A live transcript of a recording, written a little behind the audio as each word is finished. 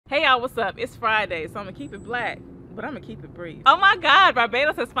Hey y'all, what's up? It's Friday, so I'm gonna keep it black, but I'm gonna keep it brief. Oh my God,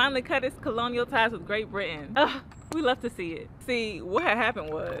 Barbados has finally cut its colonial ties with Great Britain. Ugh, we love to see it. See, what had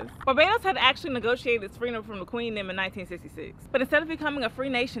happened was, Barbados had actually negotiated its freedom from the Queen in 1966. But instead of becoming a free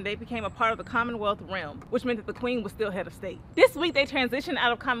nation, they became a part of the Commonwealth realm, which meant that the Queen was still head of state. This week, they transitioned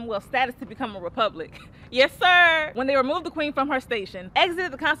out of Commonwealth status to become a republic. Yes, sir! When they removed the Queen from her station,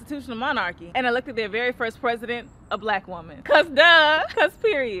 exited the constitutional monarchy, and elected their very first president, a black woman. Cause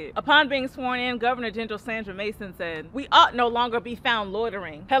period. Upon being sworn in, Governor General Sandra Mason said, "We ought no longer be found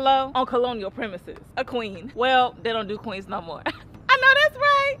loitering, hello, on colonial premises. A queen." Well, they don't do queens no more. I know that's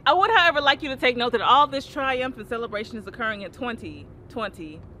right. I would, however, like you to take note that all this triumph and celebration is occurring in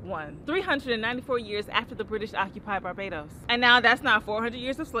 2021, 394 years after the British occupied Barbados. And now that's not 400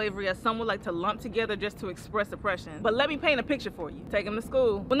 years of slavery, as some would like to lump together just to express oppression. But let me paint a picture for you. Take them to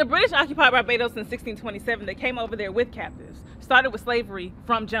school. When the British occupied Barbados in 1627, they came over there with captives. Started with slavery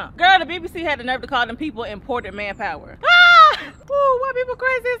from jump. Girl, the BBC had the nerve to call them people imported manpower. Ooh, white people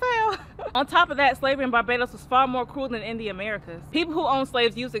crazy as hell. On top of that, slavery in Barbados was far more cruel than in the Americas. People who owned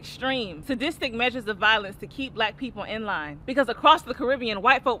slaves used extreme, sadistic measures of violence to keep black people in line, because across the Caribbean,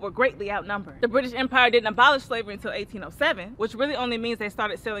 white folk were greatly outnumbered. The British Empire didn't abolish slavery until 1807, which really only means they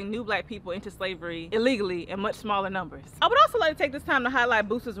started selling new black people into slavery illegally in much smaller numbers. I would also like to take this time to highlight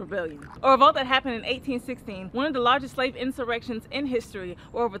Booster's Rebellion, a revolt that happened in 1816, one of the largest slave insurrections in history,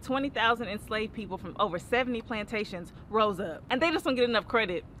 where over 20,000 enslaved people from over 70 plantations rose up. And they just don't get enough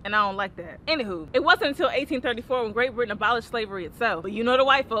credit, and I don't like that. Anywho, it wasn't until 1834 when Great Britain abolished slavery itself. But you know the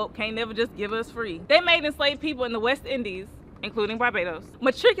white folk can't never just give us free. They made enslaved people in the West Indies, including Barbados,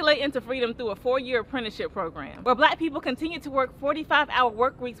 matriculate into freedom through a 4-year apprenticeship program, where black people continue to work 45-hour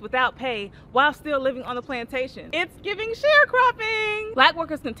work weeks without pay while still living on the plantation. It's giving sharecropping! Black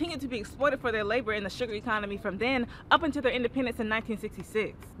workers continue to be exploited for their labor in the sugar economy from then up until their independence in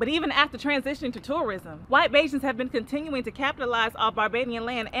 1966. But even after transitioning to tourism, white Bajans have been continuing to capitalize off Barbadian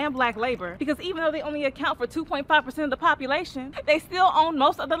land and black labor, because even though they only account for 2.5% of the population, they still own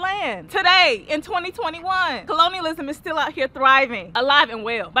most of the land. Today, in 2021, colonialism is still out here thriving, alive and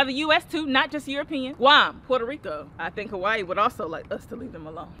well, by the US too, not just European. Guam, Puerto Rico. I think Hawaii would also like us to leave them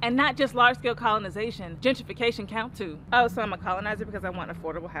alone. And not just large-scale colonization, gentrification count too. Oh, so I'm a colonizer because I want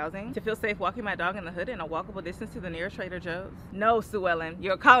affordable housing, to feel safe walking my dog in the hood in a walkable distance to the nearest Trader Joe's? No, Sue Ellen,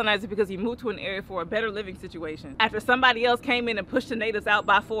 you're a colonizer because you moved to an area for a better living situation, after somebody else came in and pushed the natives out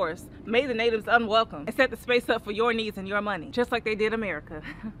by force, made the natives unwelcome, and set the space up for your needs and your money, just like they did America.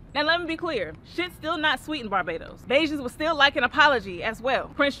 Now let me be clear, shit's still not sweet in Barbados. Bajans was still like an apology as well.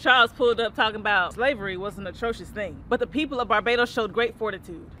 Prince Charles pulled up talking about slavery was an atrocious thing, but the people of Barbados showed great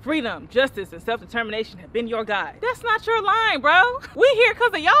fortitude. Freedom, justice, and self-determination have been your guide. That's not your line, bro. We here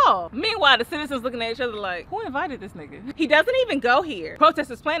because of y'all. Meanwhile, the citizens looking at each other like, who invited this nigga? He doesn't even go here.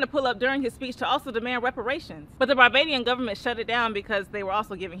 Protesters plan to pull up during his speech to also demand reparations, but the Barbadian government shut it down because they were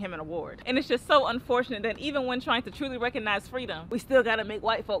also giving him an award. And it's just so unfortunate that even when trying to truly recognize freedom, we still gotta make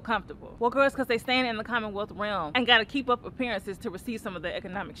white folk comfortable. Well, girls, because they stand in the Commonwealth realm and gotta keep up appearances to receive some of the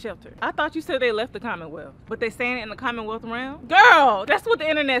economic shelter. I thought you said they left the Commonwealth, but they stand in the Commonwealth realm? Girl, that's what the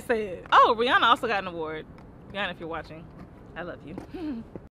internet said. Oh, Rihanna also got an award. Rihanna, if you're watching, I love you.